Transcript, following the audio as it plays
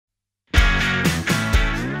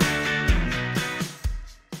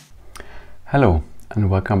Hello and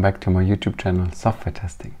welcome back to my YouTube channel Software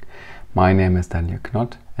Testing. My name is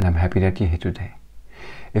Knott and I'm happy that you're here today.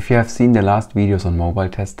 If you have seen the last videos on mobile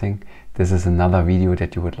testing, this is another video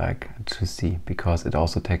that you would like to see because it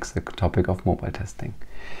also takes the topic of mobile testing.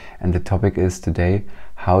 And the topic is today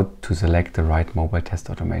how to select the right mobile test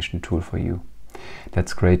automation tool for you.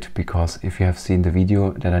 That's great because if you have seen the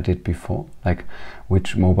video that I did before, like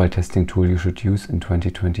which mobile testing tool you should use in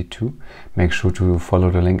 2022, make sure to follow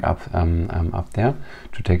the link up there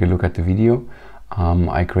to take a look at the video.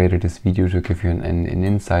 I created this video to give you an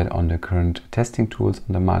insight on the current testing tools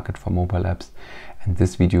on the market for mobile apps, and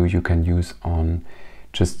this video you can use on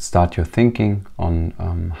just start your thinking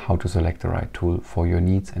on how to select the right tool for your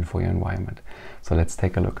needs and for your environment. So let's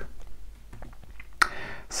take a look.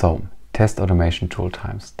 So test automation tool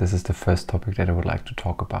times. This is the first topic that I would like to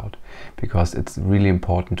talk about because it's really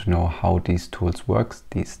important to know how these tools work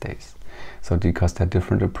these days. So because there are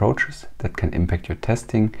different approaches that can impact your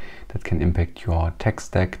testing, that can impact your tech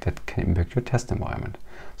stack, that can impact your test environment.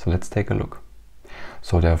 So let's take a look.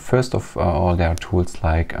 So there are first of all there are tools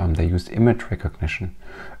like they use image recognition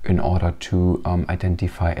in order to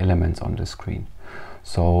identify elements on the screen.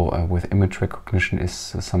 So with image recognition is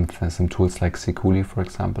some tools like Seculi, for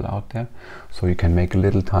example, out there. So you can make a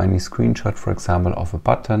little tiny screenshot, for example, of a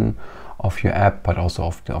button of your app, but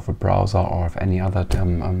also of a browser or of any other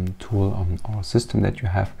tool or system that you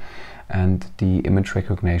have. And the image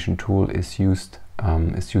recognition tool is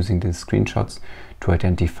using these screenshots to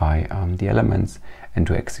identify the elements and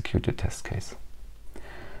to execute the test case.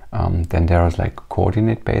 Then there is like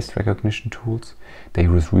coordinate-based recognition tools. They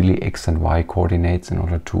use really X and Y coordinates in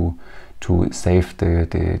order to save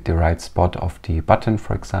the right spot of the button,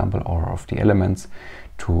 for example, or of the elements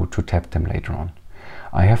to tap them later on.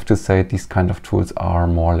 I have to say these kind of tools are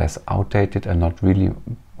more or less outdated and not really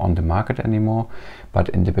on the market anymore. But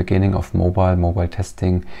in the beginning of mobile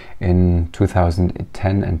testing in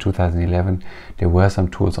 2010 and 2011, there were some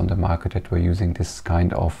tools on the market that were using this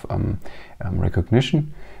kind of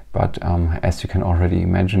recognition. But as you can already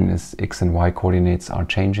imagine, is X and Y coordinates are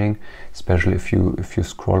changing, especially if you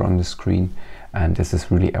scroll on the screen, and this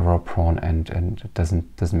is really error prone and it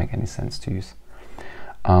doesn't make any sense to use.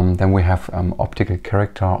 Then we have optical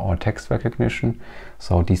character or text recognition.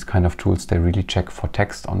 So these kind of tools, they really check for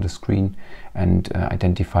text on the screen and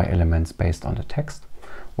identify elements based on the text,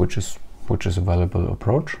 which is a valuable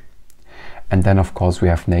approach. And then of course we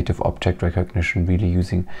have native object recognition, really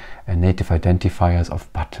using native identifiers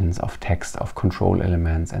of buttons, of text, of control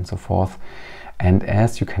elements and so forth. And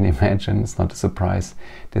as you can imagine, it's not a surprise,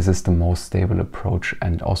 this is the most stable approach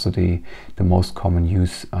and also the most common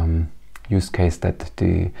use case that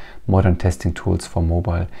the modern testing tools for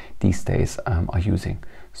mobile these days are using.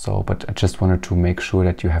 So, but I just wanted to make sure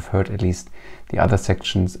that you have heard at least the other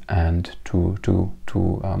sections and to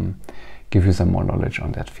give you some more knowledge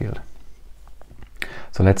on that field.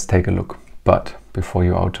 So let's take a look. But before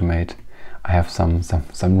you automate, I have some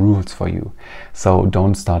rules for you. So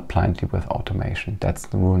don't start blindly with automation. That's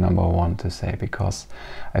the rule number one to say, because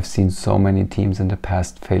I've seen so many teams in the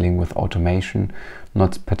past failing with automation,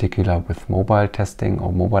 not particular with mobile testing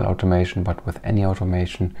or mobile automation, but with any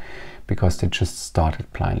automation, because they just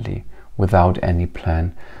started blindly without any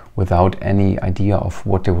plan, without any idea of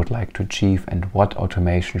what they would like to achieve and what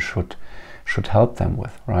automation should help them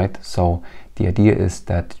with, right? So the idea is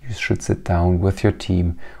that you should sit down with your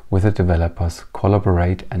team, with the developers,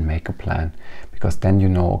 collaborate and make a plan, because then you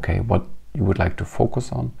know, okay, what you would like to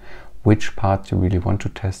focus on, which parts you really want to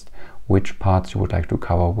test, which parts you would like to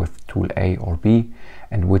cover with tool A or B,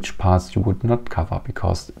 and which parts you would not cover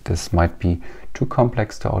because this might be too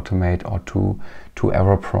complex to automate or too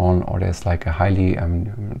error prone, or there's like a highly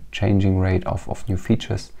changing rate of new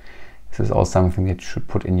features. This is all something that you should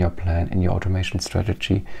put in your plan, in your automation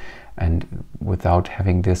strategy, and without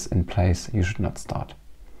having this in place, you should not start.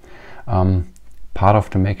 Part of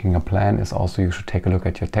the making a plan is also you should take a look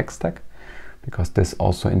at your tech stack, because this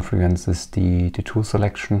also influences the tool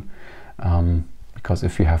selection. Because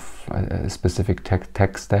if you have a specific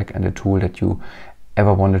tech stack and a tool that you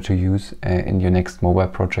ever wanted to use in your next mobile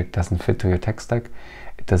project doesn't fit to your tech stack,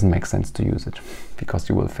 it doesn't make sense to use it because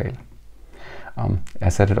you will fail. I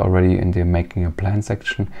said it already in the making a plan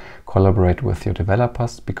section, collaborate with your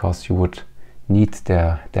developers because you would need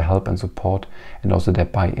their help and support and also their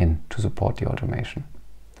buy-in to support the automation.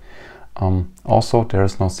 Also, there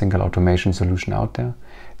is no single automation solution out there.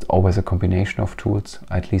 It's always a combination of tools,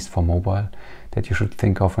 at least for mobile, that you should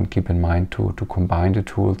think of and keep in mind to combine the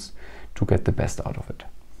tools to get the best out of it.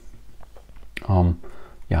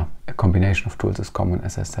 yeah, a combination of tools is common,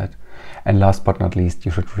 as I said. And last but not least,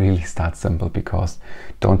 you should really start simple, because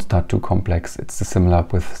don't start too complex. It's similar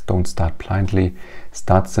with don't start blindly.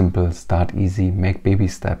 Start simple, start easy, make baby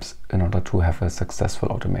steps in order to have a successful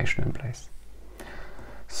automation in place.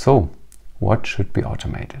 So what should be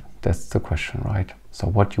automated? That's the question, right? So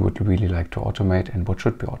what you would really like to automate and what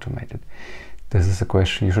should be automated? This is a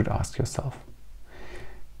question you should ask yourself.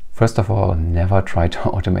 First of all, never try to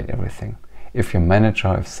automate everything. If your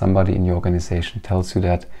manager, if somebody in your organization tells you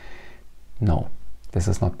that, no, this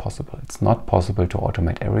is not possible. It's not possible to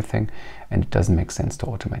automate everything, and it doesn't make sense to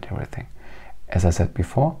automate everything. As I said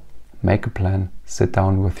before, make a plan, sit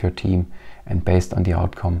down with your team, and based on the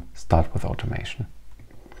outcome, start with automation.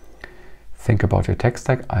 Think about your tech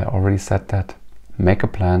stack. I already said that. Make a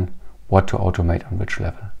plan, what to automate on which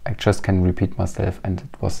level. I just can repeat myself, and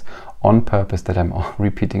it was on purpose that I'm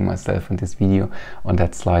repeating myself in this video on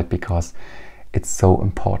that slide, because it's so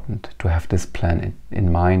important to have this plan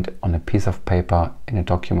in mind on a piece of paper, in a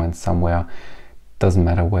document somewhere. Doesn't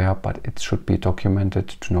matter where, but it should be documented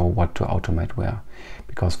to know what to automate where.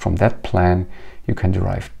 Because from that plan, you can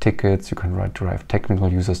derive tickets, you can derive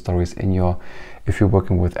technical user stories in your, if you're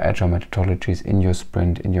working with agile methodologies, in your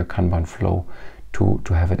sprint, in your Kanban flow,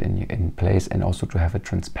 to have it in place, and also to have it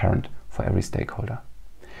transparent for every stakeholder.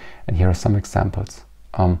 And here are some examples.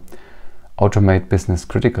 Automate business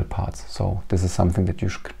critical parts. So this is something that you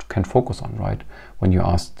can focus on, right? When you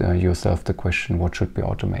ask yourself the question, what should be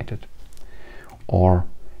automated? Or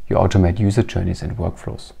you automate user journeys and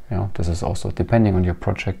workflows. You know, this is also, depending on your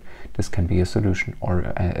project, this can be a solution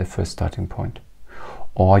or a first starting point.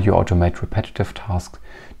 Or you automate repetitive tasks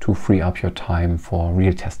to free up your time for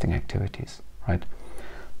real testing activities, right?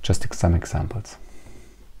 Just some examples.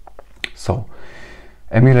 So,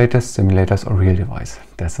 emulators, simulators, or real device?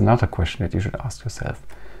 That's another question that you should ask yourself.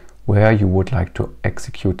 Where you would like to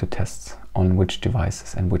execute the tests, on which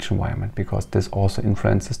devices and which environment, because this also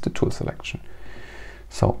influences the tool selection.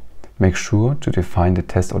 So make sure to define the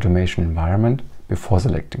test automation environment before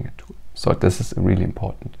selecting a tool. So this is really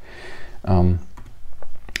important.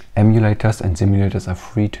 Emulators and simulators are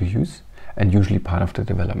free to use and usually part of the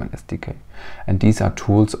development SDK. And these are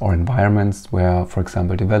tools or environments where, for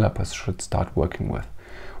example, developers should start working with.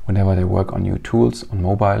 Whenever they work on new tools on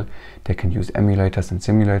mobile, they can use emulators and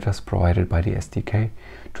simulators provided by the SDK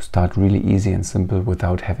to start really easy and simple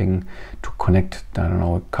without having to connect, I don't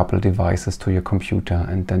know, a couple devices to your computer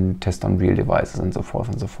and then test on real devices and so forth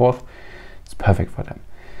and so forth. It's perfect for them.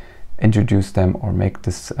 Introduce them or make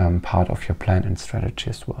this part of your plan and strategy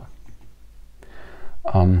as well.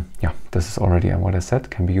 Yeah, this is already what I said,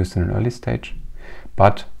 can be used in an early stage.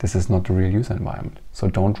 But this is not the real user environment. So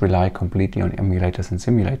don't rely completely on emulators and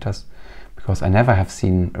simulators, because I never have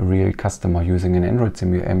seen a real customer using an Android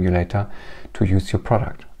emulator to use your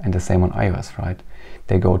product. And the same on iOS, right?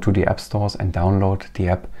 They go to the app stores and download the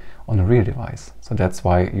app on a real device. So that's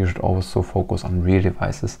why you should also focus on real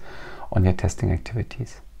devices on your testing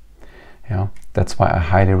activities. Yeah, that's why I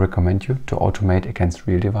highly recommend you to automate against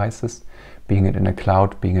real devices, being it in a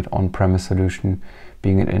cloud, being it on-premise solution,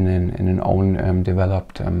 being it in an own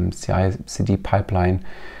developed CI/CD pipeline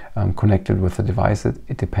connected with the device.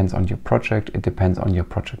 It depends on your project, it depends on your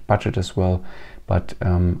project budget as well, but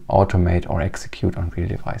automate or execute on real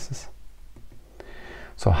devices.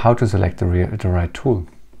 So how to select the right tool?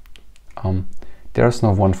 There's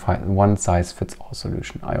no one size fits all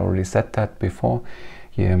solution. I already said that before.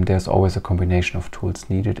 There's always a combination of tools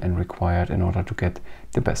needed and required in order to get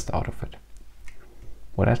the best out of it.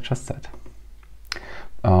 What I just said.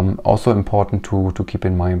 Also important to keep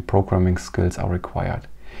in mind, programming skills are required.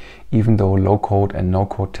 Even though low-code and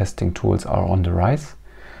no-code testing tools are on the rise,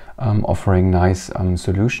 offering nice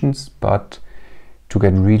solutions, but to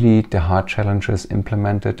get really the hard challenges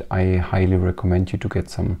implemented, I highly recommend you to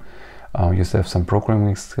get yourself some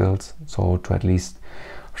programming skills. So to at least,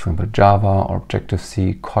 for example, Java or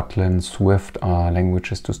Objective-C, Kotlin, Swift are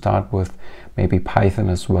languages to start with, maybe Python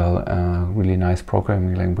as well, really nice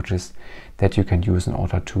programming languages that you can use in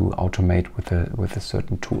order to automate with a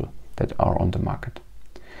certain tool that are on the market.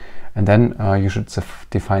 And then you should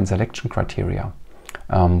define selection criteria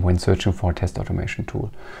when searching for a test automation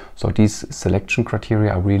tool. So these selection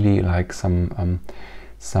criteria are really like some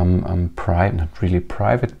not really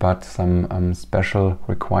private, but some special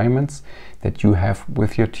requirements that you have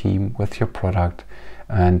with your team, with your product,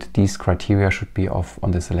 and these criteria should be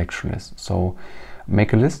on the selection list. So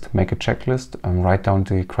make a list, make a checklist, write down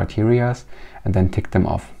the criteria and then tick them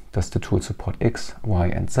off. Does the tool support X, Y,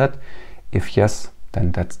 and Z? If yes,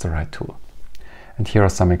 then that's the right tool. And here are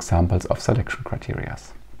some examples of selection criteria.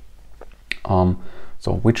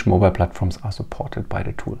 So which mobile platforms are supported by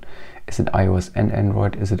the tool? Is it iOS and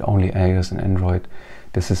Android? Is it only iOS and Android?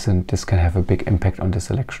 This can have a big impact on the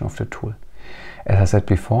selection of the tool. As I said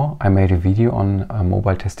before, I made a video on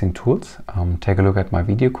mobile testing tools. Take a look at my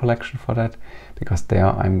video collection for that, because there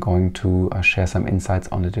I'm going to share some insights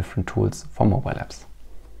on the different tools for mobile apps.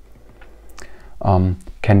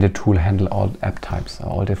 Can the tool handle all app types,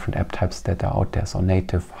 all different app types that are out there, so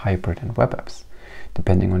native, hybrid and web apps?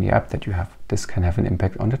 Depending on the app that you have, this can have an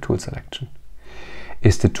impact on the tool selection.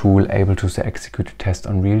 Is the tool able to execute a test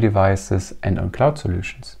on real devices and on cloud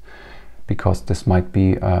solutions? Because this might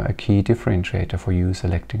be a key differentiator for you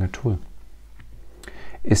selecting a tool.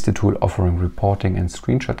 Is the tool offering reporting and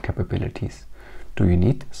screenshot capabilities? Do you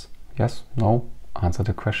need this? Yes, no? Answer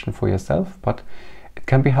the question for yourself, but it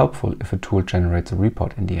can be helpful if a tool generates a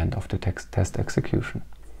report in the end of the test execution.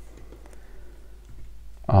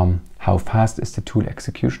 How fast is the tool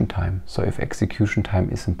execution time? So if execution time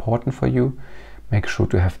is important for you, make sure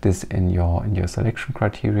to have this in your selection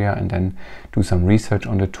criteria, and then do some research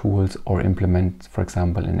on the tools, or implement, for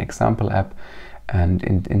example, an example app and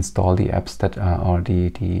install the apps that are the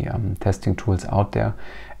testing tools out there,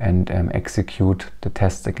 and execute the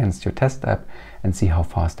tests against your test app and see how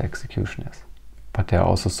fast the execution is. But there are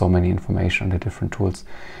also so many information on the different tools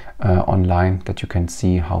online that you can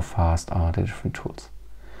see how fast are the different tools.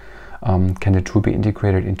 Can the tool be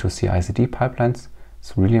integrated into CI/CD pipelines?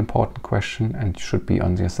 It's a really important question and should be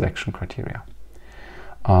on your selection criteria.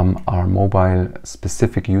 Are mobile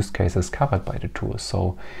specific use cases covered by the tool?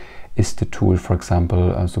 So is the tool, for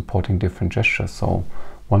example, supporting different gestures? So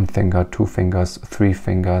 1 finger, 2 fingers, 3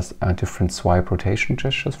 fingers, different swipe rotation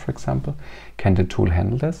gestures, for example. Can the tool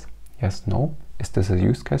handle this? Yes, no. Is this a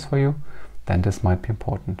use case for you? Then this might be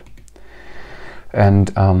important.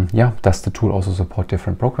 And yeah, does the tool also support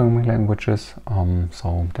different programming languages?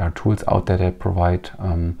 So there are tools out there that provide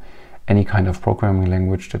any kind of programming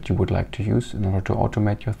language that you would like to use in order to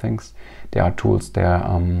automate your things. There are tools there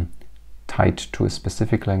tied to a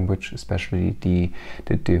specific language, especially the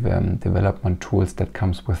development tools that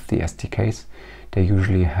comes with the SDKs. They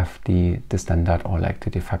usually have the standard, or like the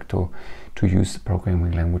de facto to use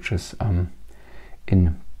programming languages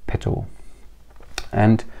in petto.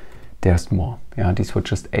 And there's more. Yeah, these were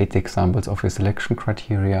just 8 examples of your selection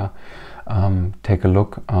criteria. Take a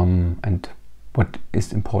look and what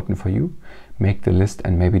is important for you. Make the list,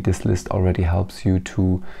 and maybe this list already helps you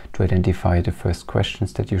to identify the first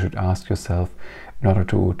questions that you should ask yourself in order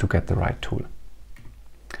to get the right tool.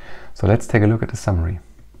 So let's take a look at the summary.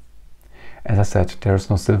 As I said, there is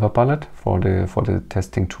no silver bullet for the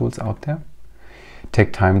testing tools out there.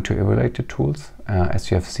 Take time to evaluate the tools.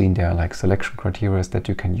 As you have seen, there are like selection criteria that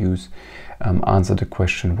you can use. Answer the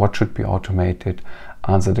question what should be automated,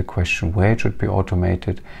 answer the question where it should be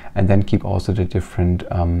automated, and then keep also the different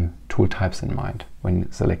tool types in mind when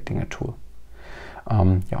selecting a tool.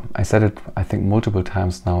 Yeah, I said it I think multiple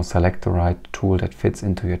times now. Select the right tool that fits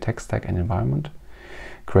into your tech stack and environment.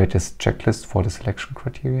 Create a checklist for the selection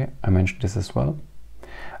criteria. I mentioned this as well.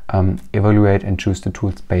 Evaluate and choose the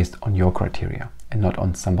tools based on your criteria and not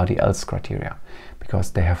on somebody else's criteria,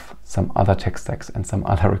 because they have some other tech stacks and some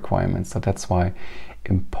other requirements. So that's why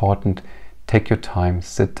important, take your time,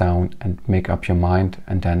 sit down and make up your mind,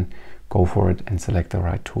 and then go for it and select the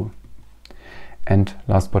right tool. And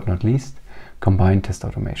last but not least, combine test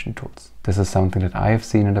automation tools. This is something that I have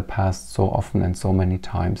seen in the past so often and so many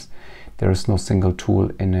times. There is no single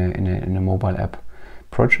tool in a mobile app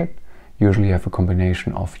project. Usually you have a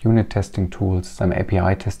combination of unit testing tools, some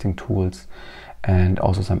API testing tools, and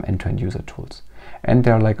also some end-to-end user tools. And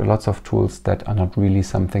there are like lots of tools that are not really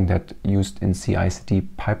something that used in CI/CD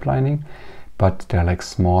pipelining, but they're like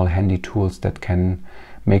small handy tools that can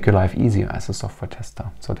make your life easier as a software tester.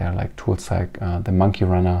 So there are like tools like the Monkey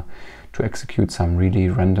Runner to execute some really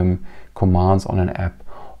random commands on an app,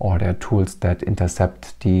 or there are tools that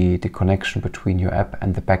intercept the connection between your app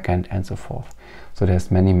and the backend and so forth. So there's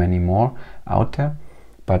many more out there.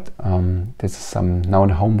 But this is some now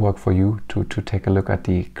homework for you to take a look at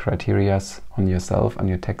the criteria on yourself, on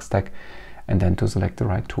your tech stack, and then to select the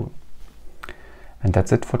right tool. And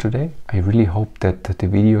that's it for today. I really hope that the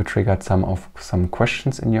video triggered some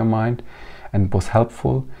questions in your mind and was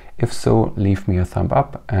helpful. If so, leave me a thumb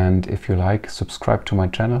up, and if you like, subscribe to my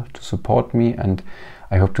channel to support me, and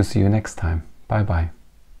I hope to see you next time. Bye bye.